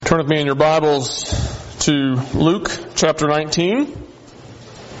Turn with me in your Bibles to Luke chapter 19.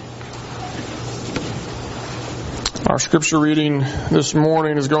 Our scripture reading this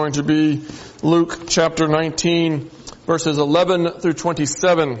morning is going to be Luke chapter 19, verses 11 through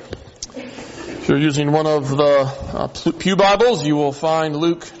 27. If you're using one of the Pew Bibles, you will find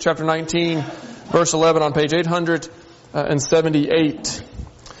Luke chapter 19, verse 11 on page 878.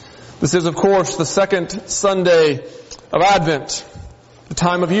 This is, of course, the second Sunday of Advent, the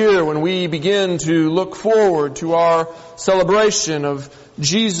time of year when we begin to look forward to our celebration of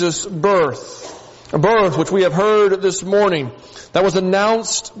Jesus' birth. A birth which we have heard this morning that was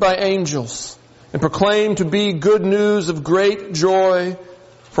announced by angels and proclaimed to be good news of great joy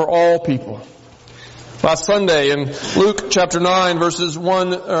for all people. Last Sunday in Luke chapter 19 verses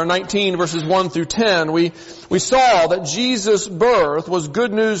 1 through 10, we saw that Jesus' birth was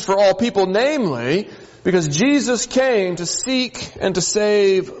good news for all people, namely because Jesus came to seek and to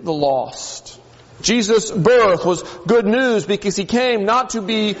save the lost. Jesus' birth was good news because He came not to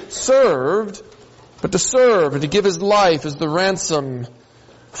be served, but to serve and to give His life as the ransom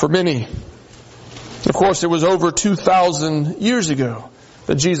for many. Of course, it was over 2,000 years ago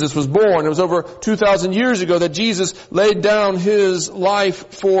that Jesus was born. It was over 2,000 years ago that Jesus laid down His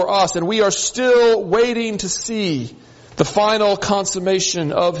life for us, and we are still waiting to see the final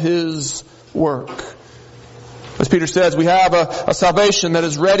consummation of His work. As Peter says, we have a salvation that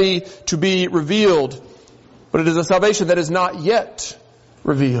is ready to be revealed, but it is a salvation that is not yet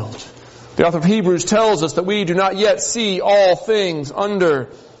revealed. The author of Hebrews tells us that we do not yet see all things under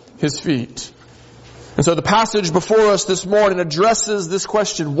His feet. And so the passage before us this morning addresses this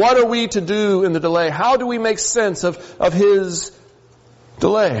question: what are we to do in the delay? How do we make sense of His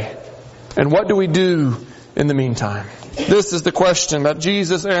delay? And what do we do in the meantime? This is the question that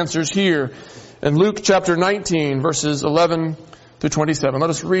Jesus answers here in Luke chapter 19, verses 11 through 27.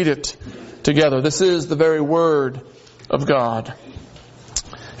 Let us read it together. This is the very word of God.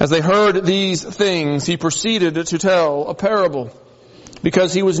 As they heard these things, He proceeded to tell a parable,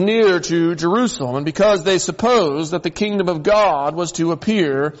 because He was near to Jerusalem, and because they supposed that the kingdom of God was to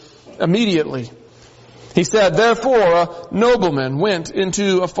appear immediately. He said, "Therefore a nobleman went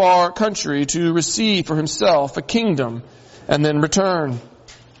into a far country to receive for himself a kingdom, and then return.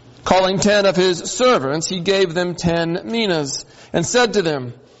 Calling 10 of his servants, he gave them 10 minas, and said to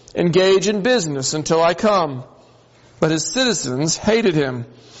them, 'Engage in business until I come.' But his citizens hated him,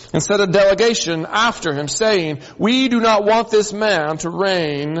 and sent a delegation after him, saying, 'We do not want this man to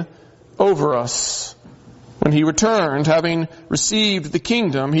reign over us.' When he returned, having received the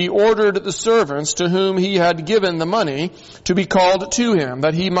kingdom, he ordered the servants to whom he had given the money to be called to him,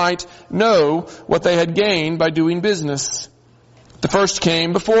 that he might know what they had gained by doing business. The first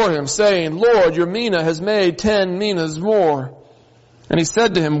came before him, saying, 'Lord, your mina has made 10 minas more.' And he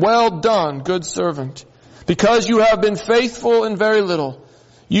said to him, 'Well done, good servant. Because you have been faithful in very little,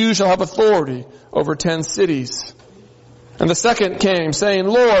 you shall have authority over 10 cities.' And the second came, saying,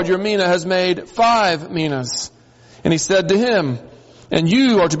 'Lord, your mina has made 5 minas.' And he said to him, 'And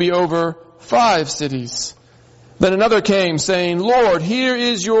you are to be over 5 cities.' Then another came, saying, 'Lord, here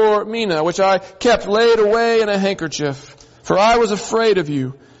is your mina, which I kept laid away in a handkerchief. For I was afraid of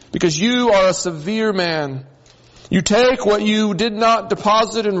you, because you are a severe man. You take what you did not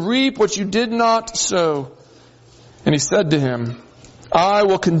deposit and reap what you did not sow.' And he said to him, 'I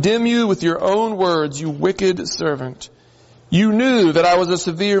will condemn you with your own words, you wicked servant. You knew that I was a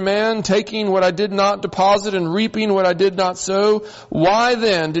severe man, taking what I did not deposit and reaping what I did not sow. Why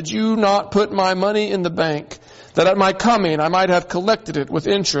then did you not put my money in the bank, that at my coming I might have collected it with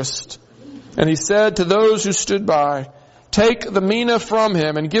interest?' And he said to those who stood by, 'Take the mina from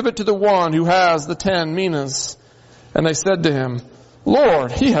him and give it to the one who has the 10 minas.' And they said to him,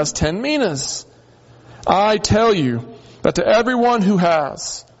 'Lord, he has 10 minas.' I tell you that to everyone who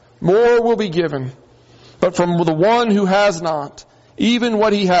has, more will be given. But from the one who has not, even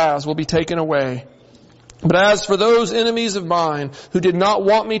what he has will be taken away. But as for those enemies of mine who did not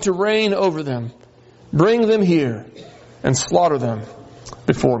want me to reign over them, bring them here and slaughter them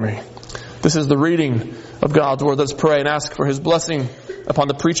before me.'" This is the reading of God's word. Let's pray and ask for His blessing upon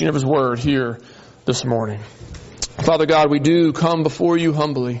the preaching of His word here this morning. Father God, we do come before you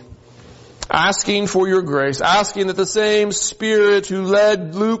humbly, asking for your grace, asking that the same Spirit who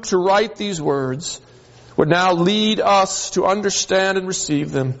led Luke to write these words would now lead us to understand and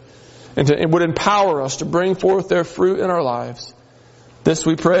receive them, and would empower us to bring forth their fruit in our lives. This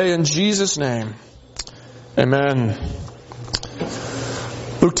we pray in Jesus' name. Amen.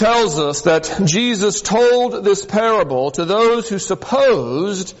 Luke tells us that Jesus told this parable to those who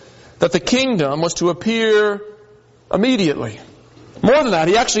supposed that the kingdom was to appear immediately. More than that,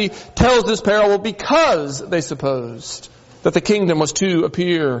 he actually tells this parable because they supposed that the kingdom was to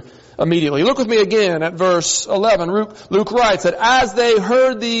appear immediately. Look with me again at verse 11. Luke writes that as they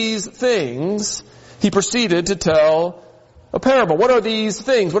heard these things, he proceeded to tell a parable. What are these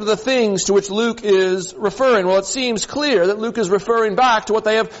things? What are the things to which Luke is referring? Well, it seems clear that Luke is referring back to what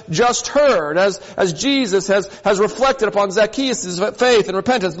they have just heard. As Jesus has reflected upon Zacchaeus' faith and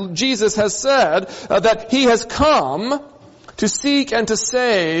repentance, Jesus has said that he has come to seek and to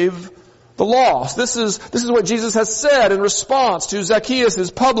save the lost. This is what Jesus has said in response to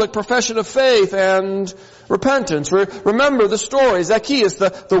Zacchaeus' public profession of faith and repentance. Remember the story. Zacchaeus,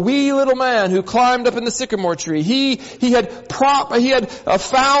 the wee little man who climbed up in the sycamore tree. He had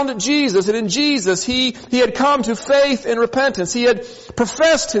found Jesus, and in Jesus he had come to faith and repentance. He had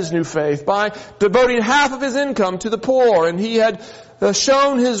professed his new faith by devoting half of his income to the poor, and he had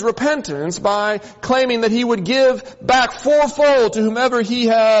shown his repentance by claiming that he would give back fourfold to whomever he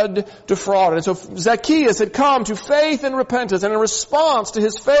had defrauded. And so Zacchaeus had come to faith and repentance, and in response to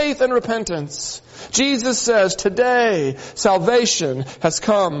his faith and repentance, Jesus says, today salvation has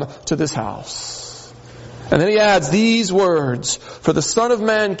come to this house. And then he adds these words, for the Son of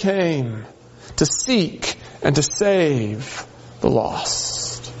Man came to seek and to save the lost.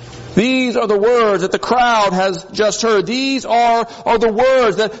 These are the words that the crowd has just heard. These are the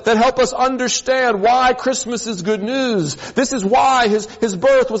words that help us understand why Christmas is good news. This is why his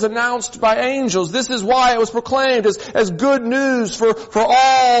birth was announced by angels. This is why it was proclaimed as good news for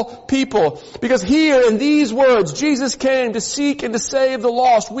all people. Because here in these words, Jesus came to seek and to save the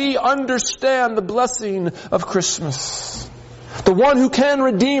lost. We understand the blessing of Christmas. The one who can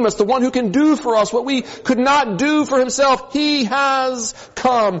redeem us, the one who can do for us what we could not do for himself, he has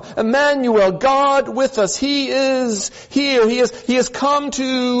come. Emmanuel, God with us, he is here. He has come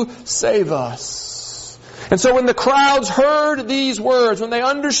to save us. And so when the crowds heard these words, when they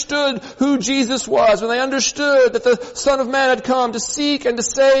understood who Jesus was, when they understood that the Son of Man had come to seek and to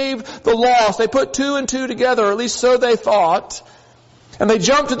save the lost, they put two and two together, or at least so they thought. And they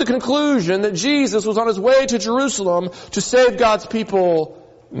jumped to the conclusion that Jesus was on his way to Jerusalem to save God's people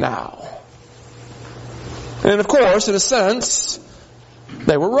now. And of course, in a sense,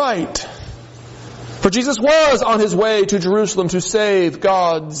 they were right. For Jesus was on his way to Jerusalem to save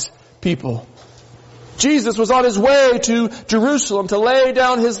God's people. Jesus was on his way to Jerusalem to lay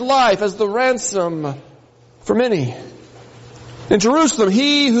down his life as the ransom for many. In Jerusalem,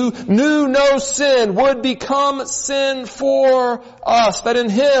 he who knew no sin would become sin for us, that in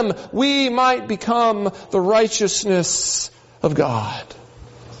him we might become the righteousness of God.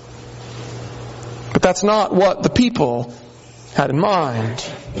 But that's not what the people had in mind.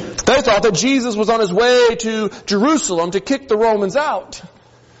 They thought that Jesus was on his way to Jerusalem to kick the Romans out.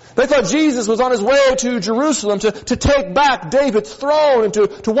 They thought Jesus was on his way to Jerusalem to take back David's throne and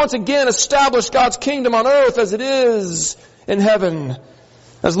to once again establish God's kingdom on earth as it is in heaven.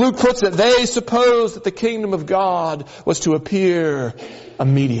 As Luke puts it, they supposed that the kingdom of God was to appear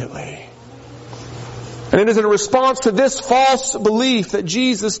immediately. And it is in response to this false belief that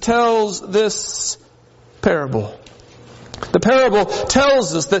Jesus tells this parable. The parable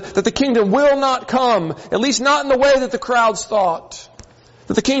tells us that the kingdom will not come, at least not in the way that the crowds thought.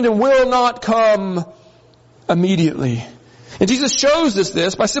 That the kingdom will not come immediately. And Jesus shows us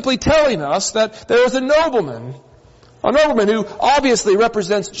this by simply telling us that there is a nobleman who obviously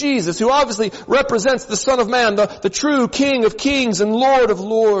represents Jesus, who obviously represents the Son of Man, the true King of Kings and Lord of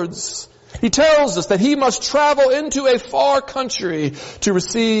Lords. He tells us that he must travel into a far country to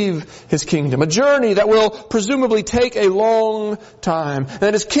receive his kingdom, a journey that will presumably take a long time, and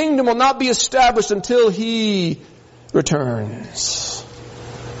that his kingdom will not be established until he returns.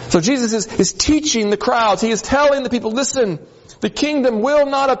 So Jesus is teaching the crowds. He is telling the people, listen, the kingdom will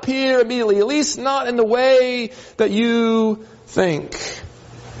not appear immediately, at least not in the way that you think.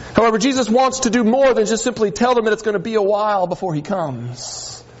 However, Jesus wants to do more than just simply tell them that it's going to be a while before he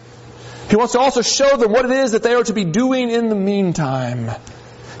comes. He wants to also show them what it is that they are to be doing in the meantime.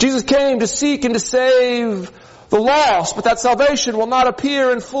 Jesus came to seek and to save the lost, but that salvation will not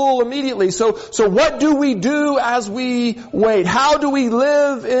appear in full immediately. So what do we do as we wait? How do we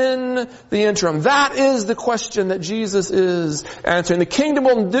live in the interim? That is the question that Jesus is answering. The kingdom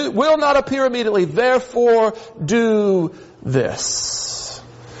will not appear immediately, therefore do this.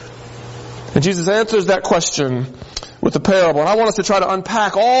 And Jesus answers that question with the parable. And I want us to try to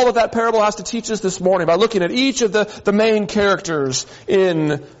unpack all that parable has to teach us this morning by looking at each of the main characters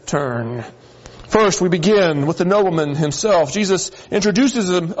in turn. First, we begin with the nobleman himself. Jesus introduces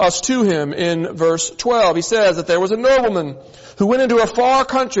us to him in verse 12. He says that there was a nobleman who went into a far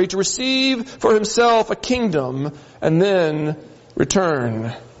country to receive for himself a kingdom and then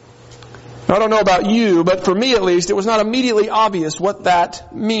return. Now, I don't know about you, but for me at least, it was not immediately obvious what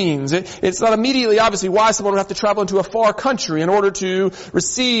that means. It's not immediately obvious why someone would have to travel into a far country in order to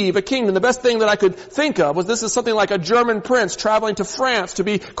receive a kingdom. The best thing that I could think of was this is something like a German prince traveling to France to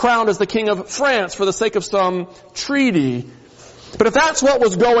be crowned as the king of France for the sake of some treaty. But if that's what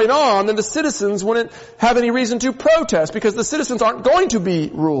was going on, then the citizens wouldn't have any reason to protest because the citizens aren't going to be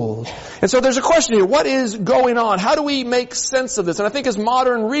ruled. And so there's a question here. What is going on? How do we make sense of this? And I think as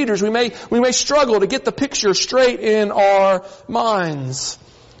modern readers, we may struggle to get the picture straight in our minds.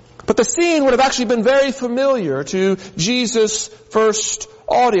 But the scene would have actually been very familiar to Jesus' first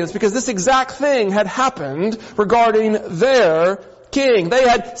audience because this exact thing had happened regarding their king. They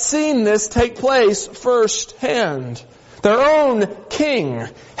had seen this take place firsthand. Their own king,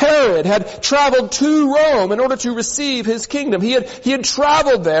 Herod, had traveled to Rome in order to receive his kingdom. He had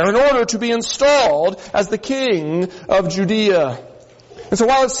traveled there in order to be installed as the king of Judea. And so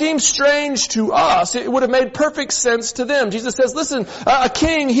while it seems strange to us, it would have made perfect sense to them. Jesus says, listen, a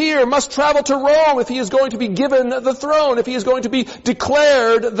king here must travel to Rome if he is going to be given the throne, if he is going to be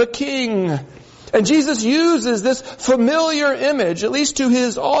declared the king. And Jesus uses this familiar image, at least to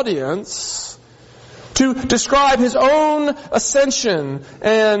his audience, to describe his own ascension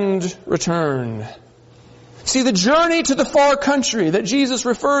and return. See, the journey to the far country that Jesus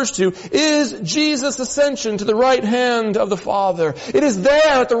refers to is Jesus' ascension to the right hand of the Father. It is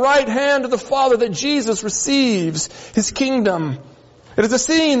there at the right hand of the Father that Jesus receives his kingdom. It is a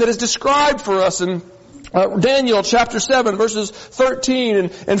scene that is described for us in Daniel chapter 7 verses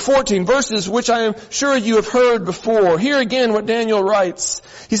 13 and 14, verses which I am sure you have heard before. Here again what Daniel writes.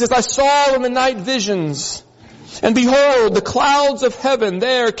 He says, I saw in the night visions, and behold, the clouds of heaven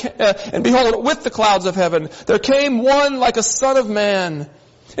and behold, with the clouds of heaven, there came one like a son of man.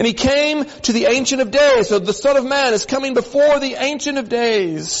 And he came to the Ancient of Days. So the Son of Man is coming before the Ancient of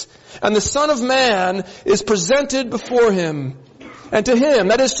Days. And the Son of Man is presented before him. And to him,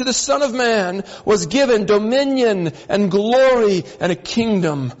 that is to the Son of Man, was given dominion and glory and a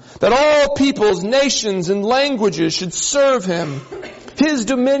kingdom, that all peoples, nations, and languages should serve him. His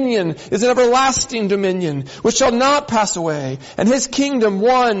dominion is an everlasting dominion, which shall not pass away, and his kingdom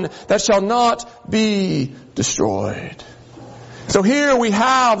one that shall not be destroyed. So here we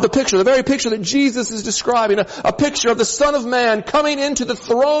have the picture, the very picture that Jesus is describing, a picture of the Son of Man coming into the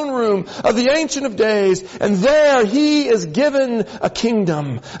throne room of the Ancient of Days, and there he is given a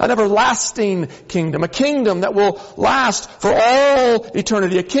kingdom, an everlasting kingdom, a kingdom that will last for all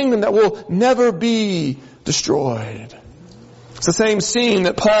eternity, a kingdom that will never be destroyed. It's the same scene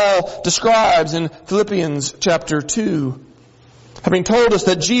that Paul describes in Philippians chapter 2. Having told us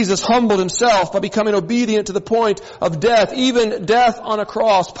that Jesus humbled himself by becoming obedient to the point of death, even death on a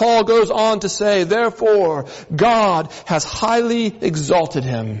cross, Paul goes on to say, therefore, God has highly exalted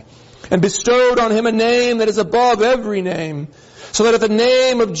him and bestowed on him a name that is above every name, so that at the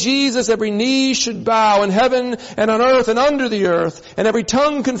name of Jesus every knee should bow in heaven and on earth and under the earth, and every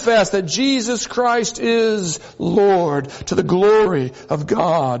tongue confess that Jesus Christ is Lord, to the glory of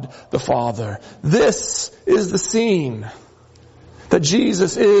God the Father. This is the scene that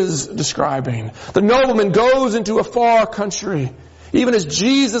Jesus is describing. The nobleman goes into a far country, even as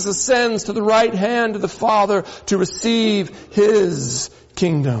Jesus ascends to the right hand of the Father to receive his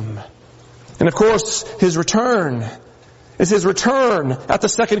kingdom. And of course, his return is his return at the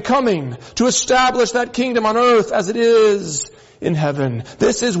second coming to establish that kingdom on earth as it is in heaven.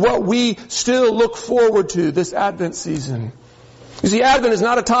 This is what we still look forward to this Advent season. You see, Advent is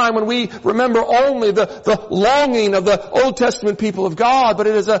not a time when we remember only the longing of the Old Testament people of God, but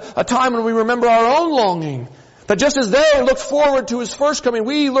it is a time when we remember our own longing. That just as they looked forward to his first coming,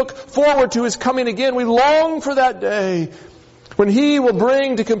 we look forward to his coming again. We long for that day when he will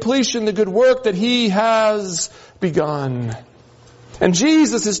bring to completion the good work that he has begun. And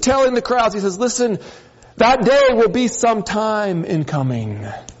Jesus is telling the crowds, he says, listen, that day will be some time in coming.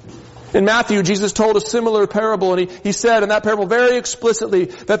 In Matthew, Jesus told a similar parable, and he said in that parable very explicitly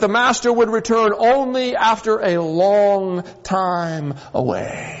that the master would return only after a long time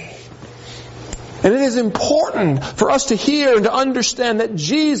away. And it is important for us to hear and to understand that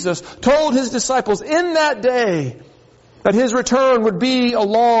Jesus told his disciples in that day that his return would be a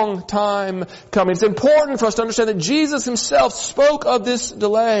long time coming. It's important for us to understand that Jesus himself spoke of this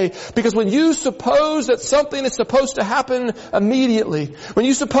delay, because when you suppose that something is supposed to happen immediately, when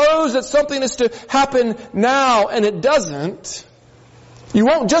you suppose that something is to happen now and it doesn't, you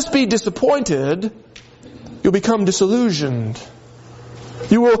won't just be disappointed, you'll become disillusioned.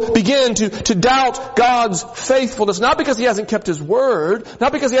 You will begin to doubt God's faithfulness, not because He hasn't kept His word,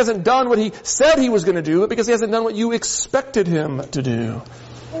 not because He hasn't done what He said He was going to do, but because He hasn't done what you expected Him to do.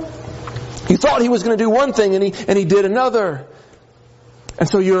 You thought He was going to do one thing and He did another. And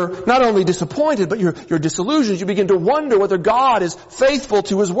so you're not only disappointed, but you're disillusioned. You begin to wonder whether God is faithful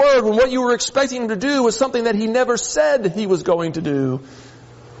to His word when what you were expecting Him to do was something that He never said He was going to do.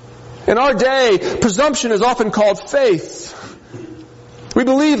 In our day, presumption is often called faith. We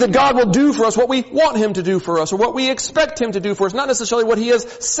believe that God will do for us what we want Him to do for us, or what we expect Him to do for us, not necessarily what He has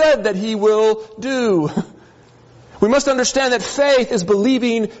said that He will do. We must understand that faith is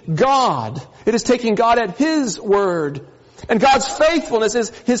believing God. It is taking God at His word. And God's faithfulness is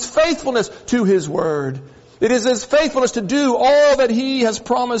His faithfulness to His word. It is His faithfulness to do all that He has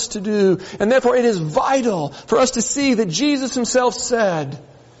promised to do. And therefore it is vital for us to see that Jesus Himself said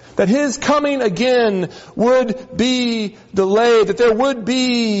that His coming again would be delayed, that there would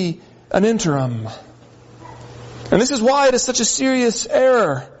be an interim. And this is why it is such a serious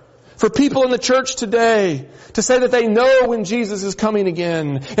error for people in the church today to say that they know when Jesus is coming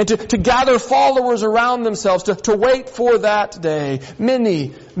again, and to gather followers around themselves to wait for that day.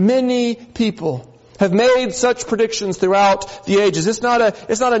 Many people have made such predictions throughout the ages. It's not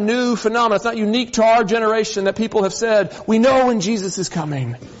a new phenomenon. It's not unique to our generation that people have said, we know when Jesus is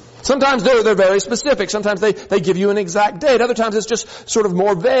coming. Sometimes they're very specific. Sometimes they give you an exact date. Other times it's just sort of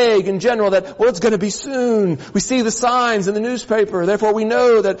more vague in general that, well, it's going to be soon. We see the signs in the newspaper. Therefore we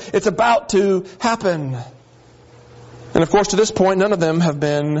know that it's about to happen. And of course to this point none of them have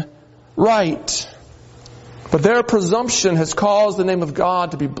been right. But their presumption has caused the name of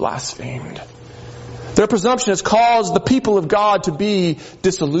God to be blasphemed. Their presumption has caused the people of God to be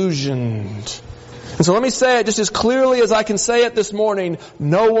disillusioned. And so let me say it just as clearly as I can say it this morning.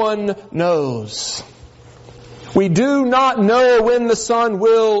 No one knows. We do not know when the Son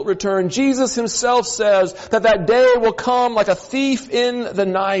will return. Jesus Himself says that day will come like a thief in the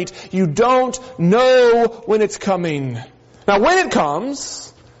night. You don't know when it's coming. Now when it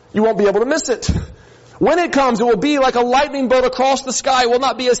comes, you won't be able to miss it. When it comes, it will be like a lightning bolt across the sky. It will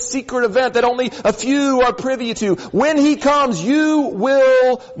not be a secret event that only a few are privy to. When He comes, you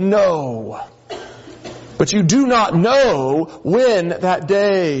will know. But you do not know when that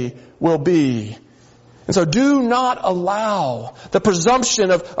day will be. And so do not allow the presumption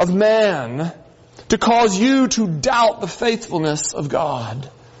of man to cause you to doubt the faithfulness of God.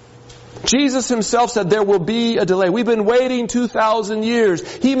 Jesus Himself said there will be a delay. We've been waiting 2,000 years.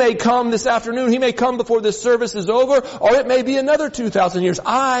 He may come this afternoon. He may come before this service is over, or it may be another 2,000 years.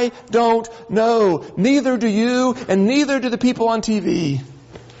 I don't know. Neither do you, and neither do the people on TV.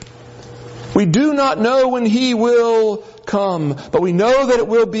 We do not know when He will come, but we know that it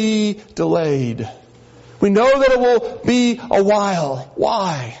will be delayed. We know that it will be a while.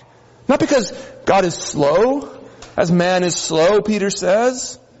 Why? Not because God is slow, as man is slow, Peter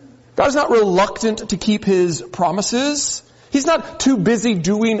says. God is not reluctant to keep His promises. He's not too busy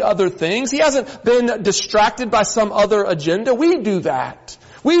doing other things. He hasn't been distracted by some other agenda. We do that.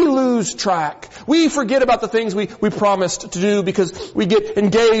 We lose track. We forget about the things we promised to do because we get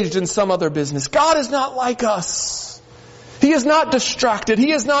engaged in some other business. God is not like us. He is not distracted.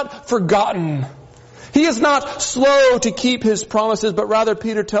 He is not forgotten. He is not slow to keep His promises, but rather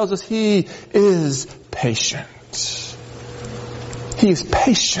Peter tells us He is patient. He is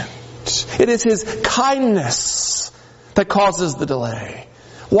patient. It is His kindness that causes the delay.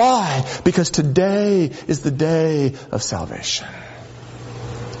 Why? Because today is the day of salvation.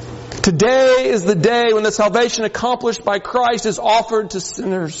 Today is the day when the salvation accomplished by Christ is offered to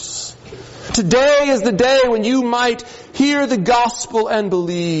sinners. Today is the day when you might hear the gospel and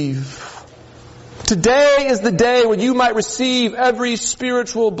believe. Today is the day when you might receive every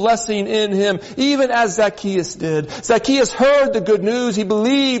spiritual blessing in Him, even as Zacchaeus did. Zacchaeus heard the good news, he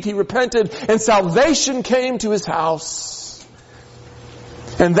believed, he repented, and salvation came to his house.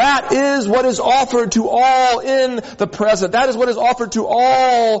 And that is what is offered to all in the present. That is what is offered to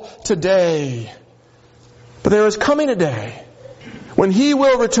all today. But there is coming a day when He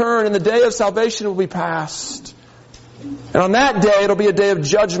will return and the day of salvation will be past. And on that day, it'll be a day of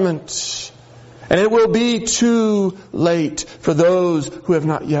judgment. And it will be too late for those who have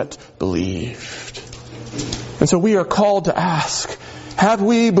not yet believed. And so we are called to ask, have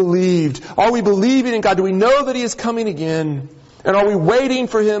we believed? Are we believing in God? Do we know that He is coming again? And are we waiting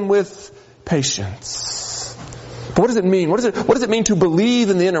for Him with patience? But what does it mean? What does it mean to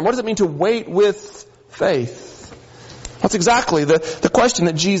believe in the interim? What does it mean to wait with faith? That's exactly the question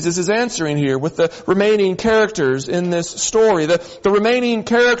that Jesus is answering here with the remaining characters in this story. The remaining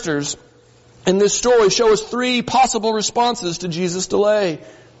characters in this story show us three possible responses to Jesus' delay.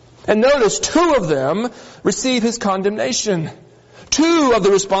 And notice 2 of them receive his condemnation. 2 of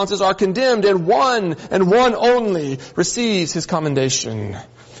the responses are condemned, and one only receives his commendation.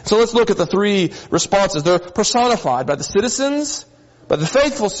 So let's look at the 3 responses. They're personified by the citizens, by the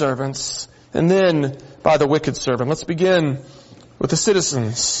faithful servants, and then by the wicked servant. Let's begin with the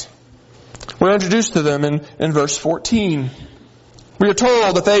citizens. We're introduced to them in verse 14. We are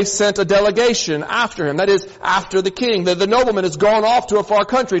told that they sent a delegation after him, that is, after the king. The nobleman has gone off to a far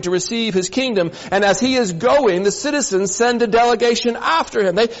country to receive his kingdom, and as he is going, the citizens send a delegation after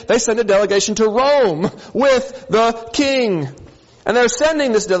him. They send a delegation to Rome with the king. And they're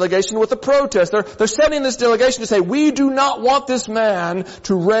sending this delegation with a protest. They're sending this delegation to say, we do not want this man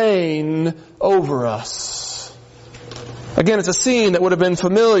to reign over us. Again, it's a scene that would have been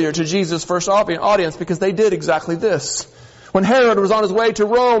familiar to Jesus' first audience because they did exactly this. When Herod was on his way to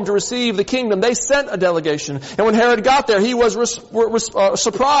Rome to receive the kingdom, they sent a delegation. And when Herod got there, he was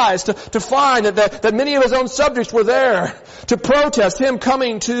surprised to find that many of his own subjects were there to protest him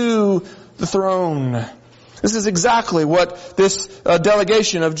coming to the throne. This is exactly what this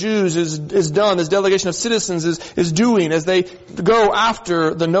delegation of Jews is done. This delegation of citizens is doing as they go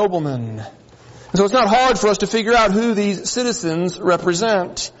after the nobleman. And so it's not hard for us to figure out who these citizens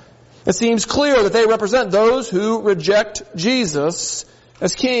represent. It seems clear that they represent those who reject Jesus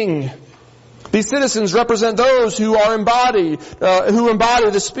as king. These citizens represent those who embody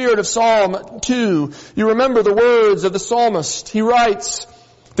the spirit of Psalm 2. You remember the words of the psalmist. He writes,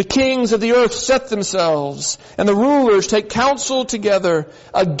 the kings of the earth set themselves, and the rulers take counsel together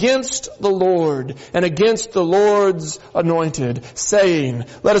against the Lord and against the Lord's anointed, saying,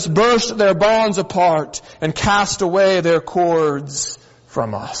 let us burst their bonds apart and cast away their cords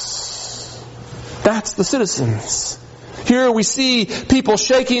from us. That's the citizens. Here we see people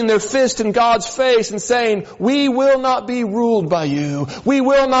shaking their fist in God's face and saying, we will not be ruled by you. We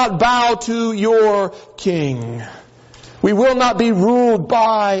will not bow to your king. We will not be ruled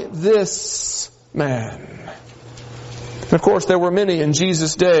by this man. And of course, there were many in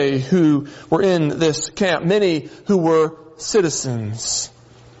Jesus' day who were in this camp, many who were citizens.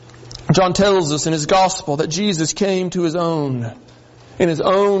 John tells us in his gospel that Jesus came to his own, and his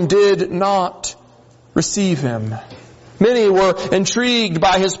own did not receive him. Many were intrigued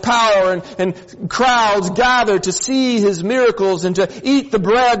by his power, and crowds gathered to see his miracles and to eat the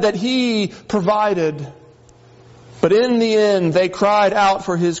bread that he provided. But in the end, they cried out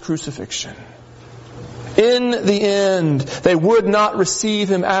for his crucifixion. In the end, they would not receive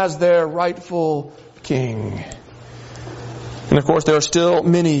him as their rightful king. And of course, there are still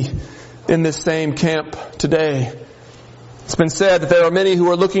many in this same camp today. It's been said that there are many who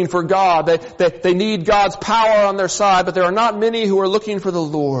are looking for God. They need God's power on their side, but there are not many who are looking for the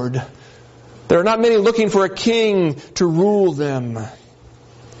Lord. There are not many looking for a king to rule them.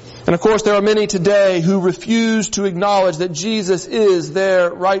 And of course, there are many today who refuse to acknowledge that Jesus is their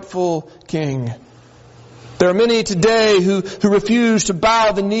rightful king. There are many today who refuse to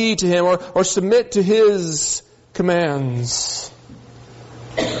bow the knee to him or submit to his commands.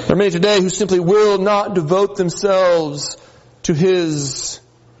 There are many today who simply will not devote themselves to his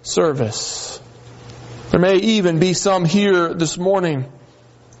service. There may even be some here this morning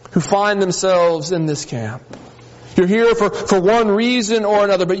who find themselves in this camp. You're here for one reason or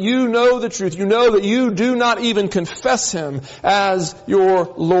another, but you know the truth. You know that you do not even confess him as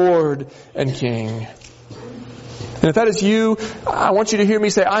your Lord and King. And if that is you, I want you to hear me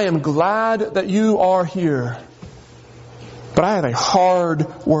say, I am glad that you are here. But I have a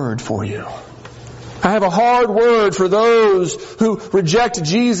hard word for you. I have a hard word for those who reject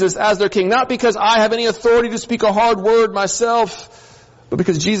Jesus as their king. Not because I have any authority to speak a hard word myself, but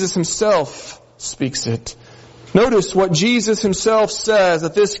because Jesus himself speaks it. Notice what Jesus himself says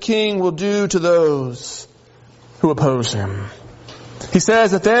that this king will do to those who oppose him. He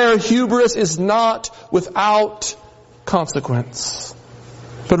says that their hubris is not without consequence.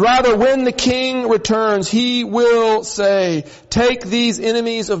 But rather, when the king returns, he will say, take these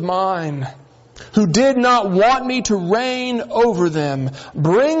enemies of mine, who did not want me to reign over them,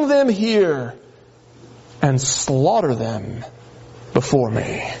 bring them here, and slaughter them before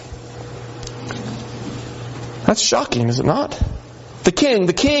me. That's shocking, is it not? The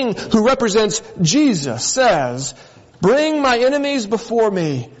king who represents Jesus says, bring my enemies before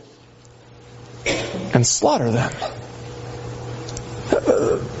me and slaughter them.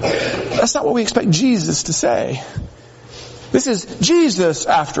 That's not what we expect Jesus to say. This is Jesus,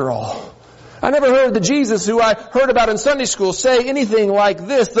 after all. I never heard the Jesus who I heard about in Sunday school say anything like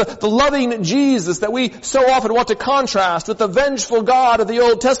this. The loving Jesus that we so often want to contrast with the vengeful God of the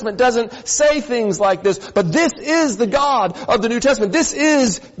Old Testament doesn't say things like this. But this is the God of the New Testament. This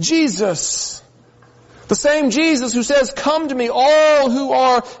is Jesus. The same Jesus who says, "Come to me, all who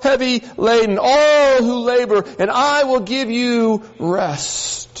are heavy laden, all who labor, and I will give you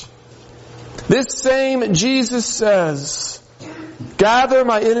rest." This same Jesus says, "Gather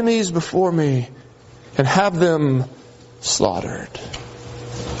my enemies before me and have them slaughtered."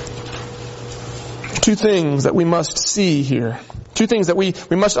 Two things that we must see here. Two things that we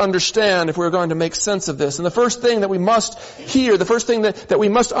must understand if we're going to make sense of this. And the first thing that we must hear, the first thing that we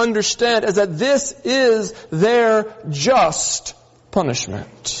must understand is that this is their just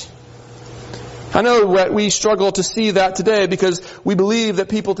punishment. I know that we struggle to see that today because we believe that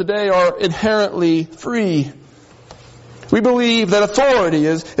people today are inherently free. We believe that authority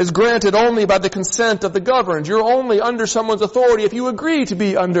is granted only by the consent of the governed. You're only under someone's authority if you agree to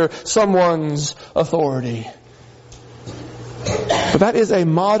be under someone's authority. But that is a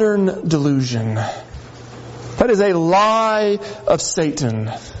modern delusion. That is a lie of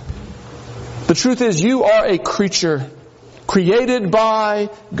Satan. The truth is, you are a creature created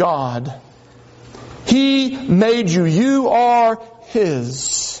by God. He made you. You are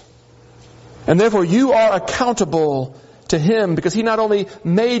His. And therefore you are accountable to Him, because He not only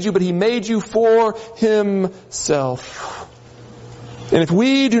made you, but He made you for Himself. And if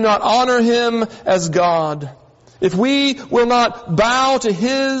we do not honor Him as God, if we will not bow to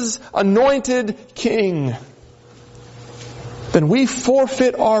His anointed King, then we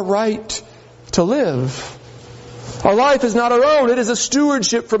forfeit our right to live. Our life is not our own. It is a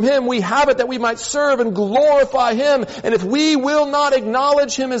stewardship from Him. We have it that we might serve and glorify Him. And if we will not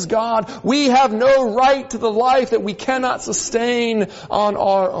acknowledge Him as God, we have no right to the life that we cannot sustain on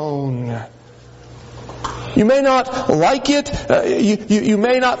our own. You may not like it. You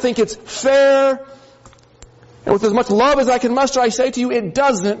may not think it's fair. And with as much love as I can muster, I say to you, it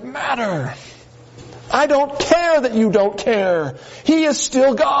doesn't matter. I don't care that you don't care. He is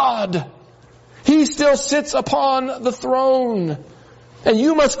still God. He still sits upon the throne. And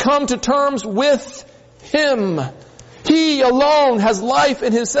you must come to terms with Him. He alone has life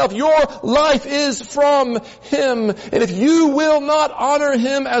in Himself. Your life is from Him. And if you will not honor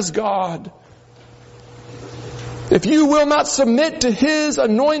Him as God, if you will not submit to His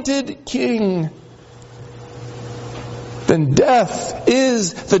anointed King, then death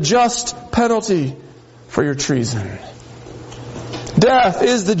is the just penalty for your treason. Death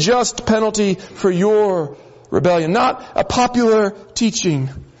is the just penalty for your rebellion. Not a popular teaching.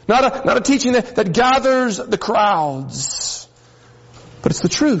 Not a teaching that gathers the crowds. But it's the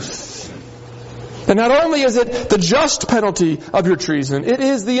truth. And not only is it the just penalty of your treason, it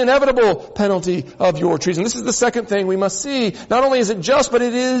is the inevitable penalty of your treason. This is the second thing we must see. Not only is it just, but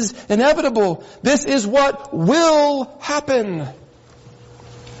it is inevitable. This is what will happen.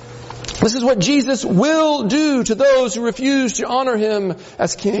 This is what Jesus will do to those who refuse to honor Him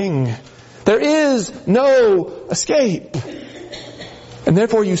as King. There is no escape. And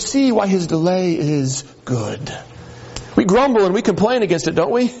therefore you see why His delay is good. We grumble and we complain against it,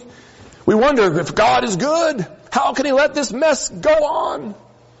 don't we? We wonder, if God is good, how can He let this mess go on?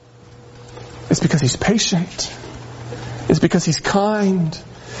 It's because He's patient. It's because He's kind.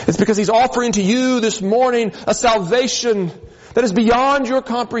 It's because He's offering to you this morning a salvation that is beyond your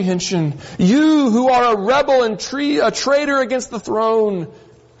comprehension. You who are a rebel and a traitor against the throne,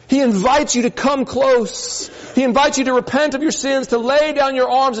 He invites you to come close. He invites you to repent of your sins, to lay down your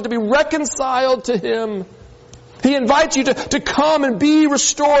arms and to be reconciled to Him. He invites you to come and be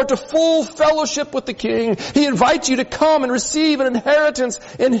restored to full fellowship with the King. He invites you to come and receive an inheritance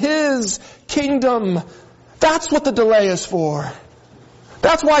in His kingdom. That's what the delay is for.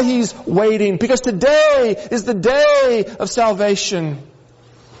 That's why He's waiting, because today is the day of salvation.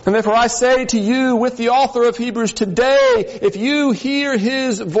 And therefore I say to you with the author of Hebrews, today, if you hear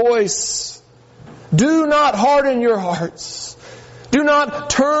His voice, do not harden your hearts. Do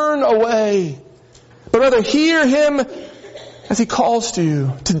not turn away, but rather hear Him as He calls to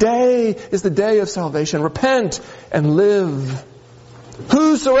you. Today is the day of salvation. Repent and live.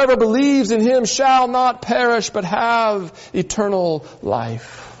 Whosoever believes in Him shall not perish, but have eternal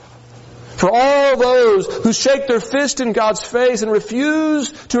life. For all those who shake their fist in God's face and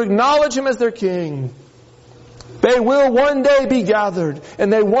refuse to acknowledge Him as their King, they will one day be gathered,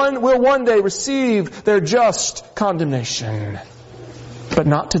 and they will one day receive their just condemnation. But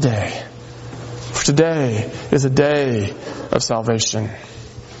not today. For today is a day of salvation.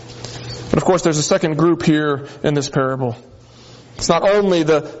 But of course there's a second group here in this parable. It's not only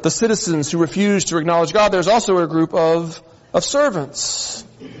the citizens who refuse to acknowledge God, there's also a group of servants.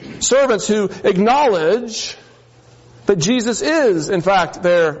 Servants who acknowledge that Jesus is, in fact,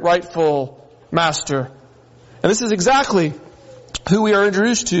 their rightful master. And this is exactly who we are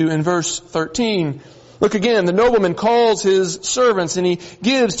introduced to in verse 13. Look again, the nobleman calls his servants and he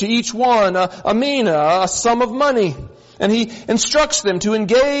gives to each one a mina, a sum of money. And he instructs them to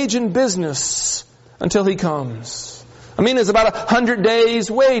engage in business until he comes. A mina is about 100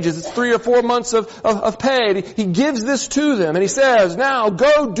 days' wages. It's 3 or 4 months of pay. He gives this to them and he says, now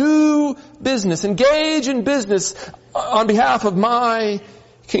go do business. Engage in business on behalf of my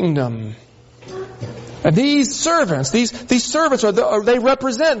kingdom. And these servants, these servants they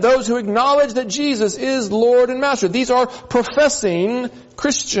represent those who acknowledge that Jesus is Lord and Master. These are professing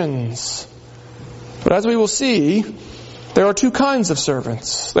Christians. But as we will see, there are two kinds of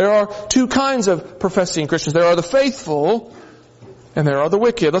servants. There are two kinds of professing Christians. There are the faithful and there are the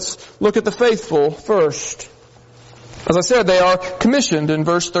wicked. Let's look at the faithful first. As I said, they are commissioned in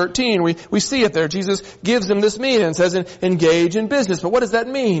verse 13. We see it there. Jesus gives them this mina and says, engage in business. But what does that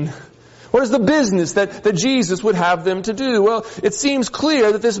mean? What is the business that Jesus would have them to do? Well, it seems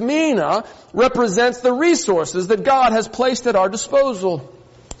clear that this mina represents the resources that God has placed at our disposal.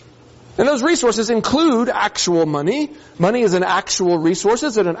 And those resources include actual money. Money is an actual resource.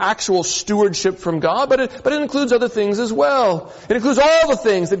 It's an actual stewardship from God, but it includes other things as well. It includes all the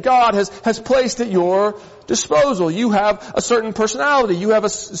things that God has placed at your disposal. You have a certain personality. You have a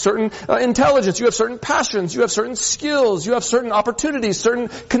certain intelligence. You have certain passions. You have certain skills. You have certain opportunities, certain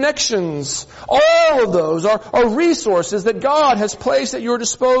connections. All of those are resources that God has placed at your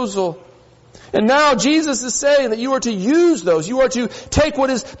disposal. And now Jesus is saying that you are to use those. You are to take what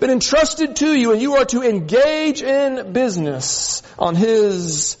has been entrusted to you and you are to engage in business on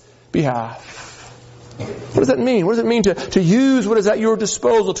His behalf. What does that mean? What does it mean to use what is at your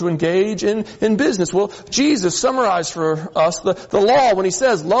disposal to engage in business? Well, Jesus summarized for us the law when He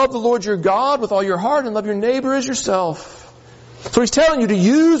says, love the Lord your God with all your heart and love your neighbor as yourself. So He's telling you to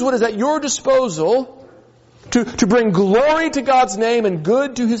use what is at your disposal to bring glory to God's name and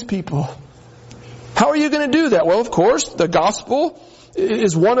good to His people. How are you going to do that? Well, of course, the gospel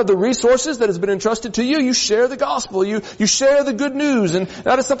is one of the resources that has been entrusted to you. You share the gospel. You share the good news. And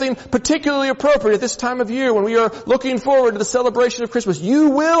that is something particularly appropriate at this time of year when we are looking forward to the celebration of Christmas. You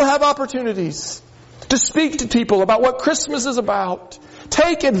will have opportunities to speak to people about what Christmas is about.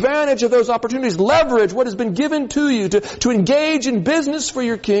 Take advantage of those opportunities. Leverage what has been given to you to engage in business for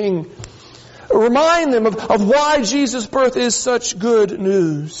your King. Remind them of why Jesus' birth is such good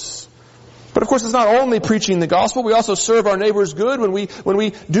news. But of course, it's not only preaching the gospel. We also serve our neighbors good when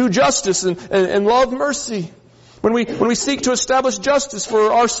we do justice and love mercy. When we seek to establish justice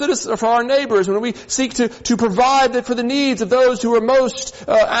for our citizens, for our neighbors. When we seek to provide for the needs of those who are most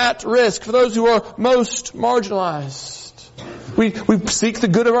at risk, for those who are most marginalized. We seek the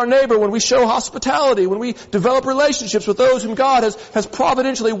good of our neighbor when we show hospitality, when we develop relationships with those whom God has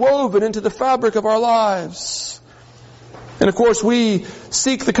providentially woven into the fabric of our lives. And of course, we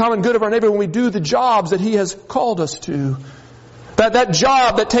seek the common good of our neighbor when we do the jobs that He has called us to. That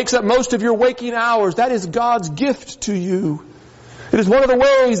job that takes up most of your waking hours, that is God's gift to you. It is one of the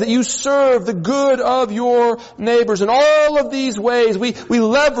ways that you serve the good of your neighbors. In all of these ways, we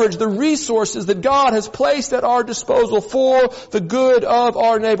leverage the resources that God has placed at our disposal for the good of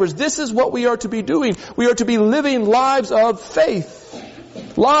our neighbors. This is what we are to be doing. We are to be living lives of faith.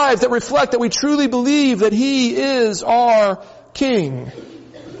 Lives that reflect that we truly believe that He is our King.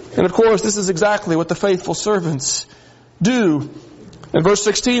 And of course, this is exactly what the faithful servants do. In verse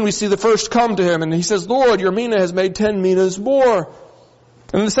 16, we see the first come to Him and he says, Lord, your mina has made 10 minas more.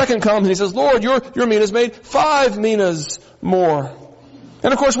 And then the second comes and he says, Lord, your mina has made 5 minas more.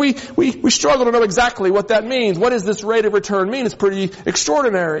 And of course, we struggle to know exactly what that means. What does this rate of return mean? It's pretty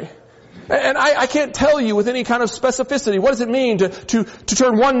extraordinary. And I can't tell you with any kind of specificity, what does it mean to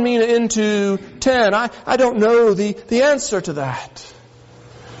turn 1 mina into 10? I don't know the answer to that.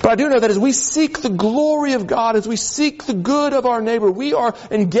 But I do know that as we seek the glory of God, as we seek the good of our neighbor, we are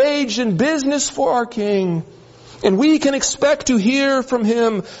engaged in business for our King. And we can expect to hear from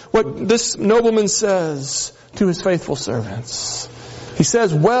Him what this nobleman says to his faithful servants. He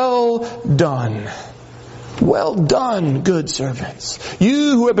says, well done. Well done, good servants.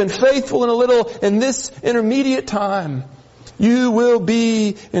 You who have been faithful in a little in this intermediate time, you will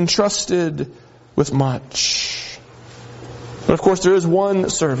be entrusted with much. But of course there is one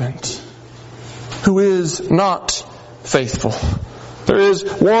servant who is not faithful. There is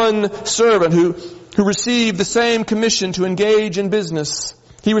one servant who received the same commission to engage in business.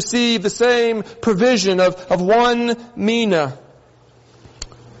 He received the same provision of 1 mina.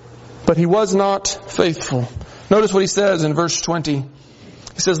 but he was not faithful. Notice what he says in verse 20.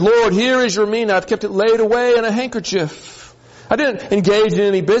 He says, Lord, here is your mina. I've kept it laid away in a handkerchief. I didn't engage in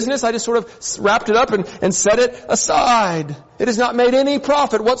any business. I just sort of wrapped it up and set it aside. It has not made any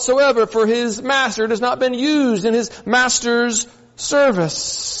profit whatsoever for his master. It has not been used in his master's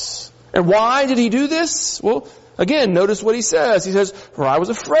service. And why did he do this? Well, again, notice what he says. He says, for I was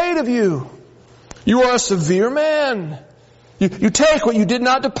afraid of you. You are a severe man. You take what you did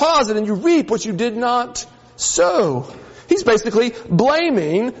not deposit and you reap what you did not sow. He's basically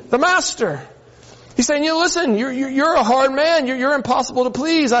blaming the master. He's saying, listen, you're a hard man. You're impossible to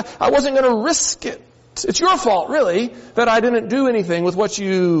please. I wasn't going to risk it. It's your fault, really, that I didn't do anything with what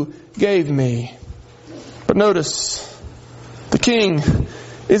you gave me. But notice, the king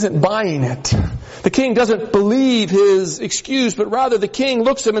isn't buying it. The king doesn't believe his excuse, but rather the king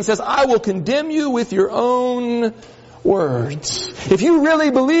looks at him and says, I will condemn you with your own words. If you really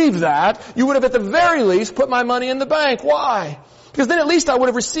believe that, you would have at the very least put my money in the bank. Why? Because then at least I would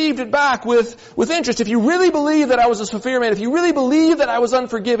have received it back with interest. If you really believe that I was a severe man, if you really believe that I was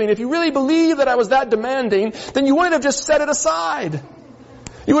unforgiving, if you really believe that I was that demanding, then you wouldn't have just set it aside.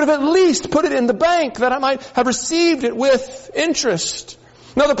 You would have at least put it in the bank that I might have received it with interest.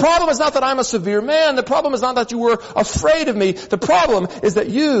 No, the problem is not that I'm a severe man. The problem is not that you were afraid of me. The problem is that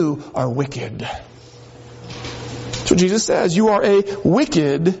you are wicked. That's what Jesus says. You are a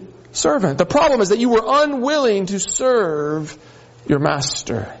wicked servant. The problem is that you were unwilling to serve your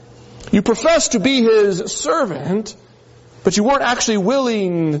master. You professed to be his servant, but you weren't actually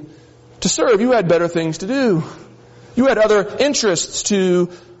willing to serve. You had better things to do. You had other interests to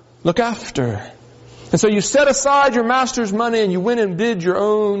look after. And so you set aside your master's money and you went and did your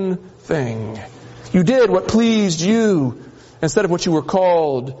own thing. You did what pleased you instead of what you were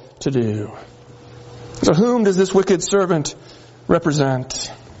called to do. So whom does this wicked servant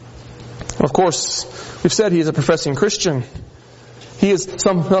represent? Well, of course, we've said he is a professing Christian. He is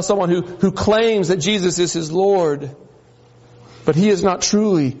someone who claims that Jesus is his Lord. But he is not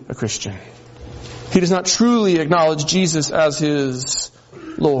truly a Christian. He does not truly acknowledge Jesus as his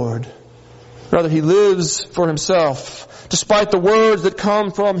Lord. Rather, he lives for himself. Despite the words that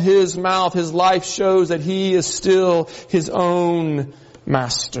come from his mouth, his life shows that he is still his own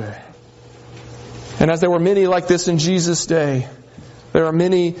master. And as there were many like this in Jesus' day, there are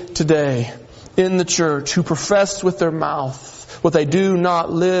many today in the church who profess with their mouth what they do not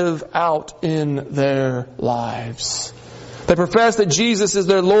live out in their lives. They profess that Jesus is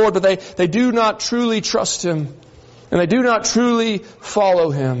their Lord, but they do not truly trust him. And they do not truly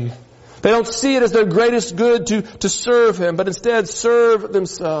follow him. They don't see it as their greatest good to serve him, but instead serve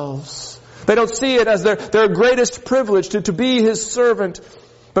themselves. They don't see it as their greatest privilege to be his servant,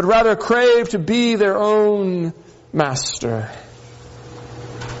 but rather crave to be their own master.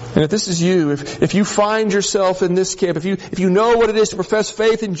 And if this is you, if you find yourself in this camp, if you know what it is to profess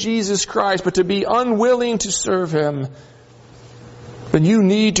faith in Jesus Christ, but to be unwilling to serve him, then you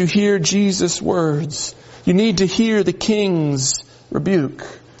need to hear Jesus' words. You need to hear the king's rebuke.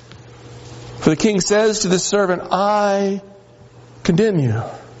 For the king says to this servant, I condemn you.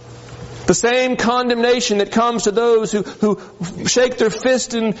 The same condemnation that comes to those who shake their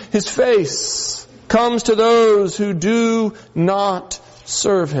fist in his face comes to those who do not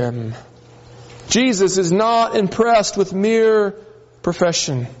serve him. Jesus is not impressed with mere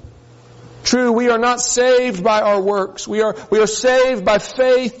profession. True, we are not saved by our works. We are saved by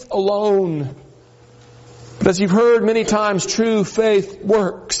faith alone. But as you've heard many times, true faith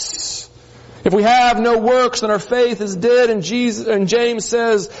works. If we have no works, then our faith is dead, and James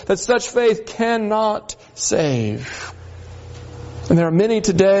says that such faith cannot save. And there are many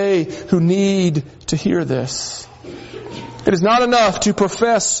today who need to hear this. It is not enough to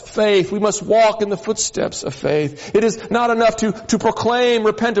profess faith. We must walk in the footsteps of faith. It is not enough to proclaim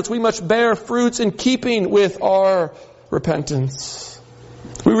repentance. We must bear fruits in keeping with our repentance.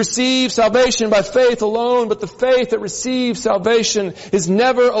 We receive salvation by faith alone, but the faith that receives salvation is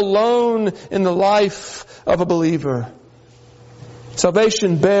never alone in the life of a believer.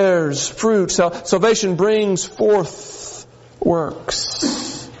 Salvation bears fruit. Salvation brings forth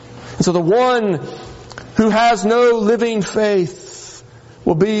works. And so the one who has no living faith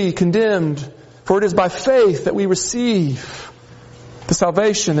will be condemned, for it is by faith that we receive the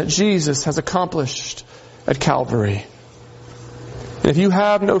salvation that Jesus has accomplished at Calvary. And if you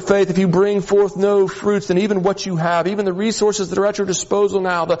have no faith, if you bring forth no fruits, then even what you have, even the resources that are at your disposal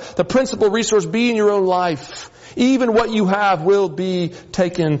now, the principal resource being your own life, even what you have will be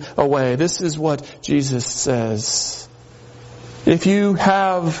taken away. This is what Jesus says. If you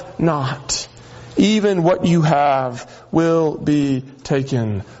have not, even what you have will be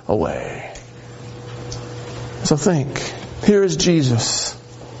taken away. So think, here is Jesus.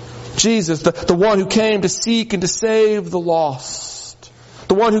 Jesus, the one who came to seek and to save the lost.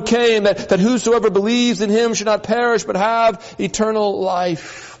 The one who came that whosoever believes in Him should not perish but have eternal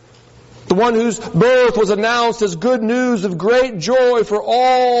life. The one whose birth was announced as good news of great joy for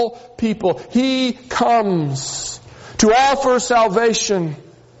all people. He comes to offer salvation.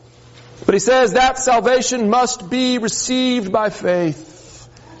 But He says that salvation must be received by faith.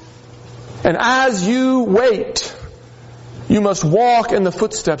 And as you wait, you must walk in the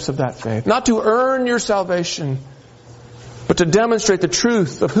footsteps of that faith. Not to earn your salvation, but to demonstrate the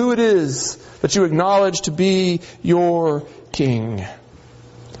truth of who it is that you acknowledge to be your King.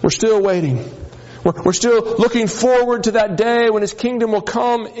 We're still waiting. We're still looking forward to that day when His kingdom will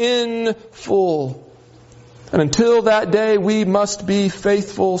come in full. And until that day, we must be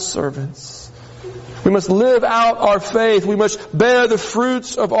faithful servants. We must live out our faith. We must bear the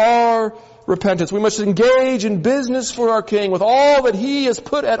fruits of our repentance. We must engage in business for our King with all that He has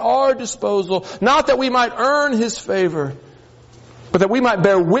put at our disposal. Not that we might earn His favor, but that we might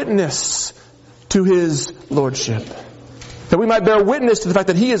bear witness to His lordship. That we might bear witness to the fact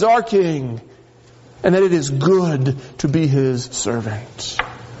that He is our King and that it is good to be His servant.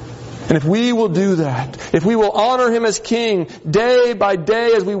 And if we will do that, if we will honor Him as King day by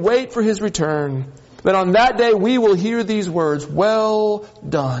day as we wait for His return, then on that day we will hear these words, "Well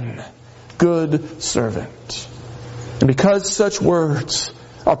done, good servant." And because such words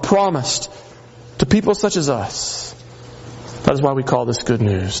are promised to people such as us, that is why we call this good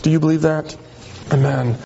news. Do you believe that? Amen.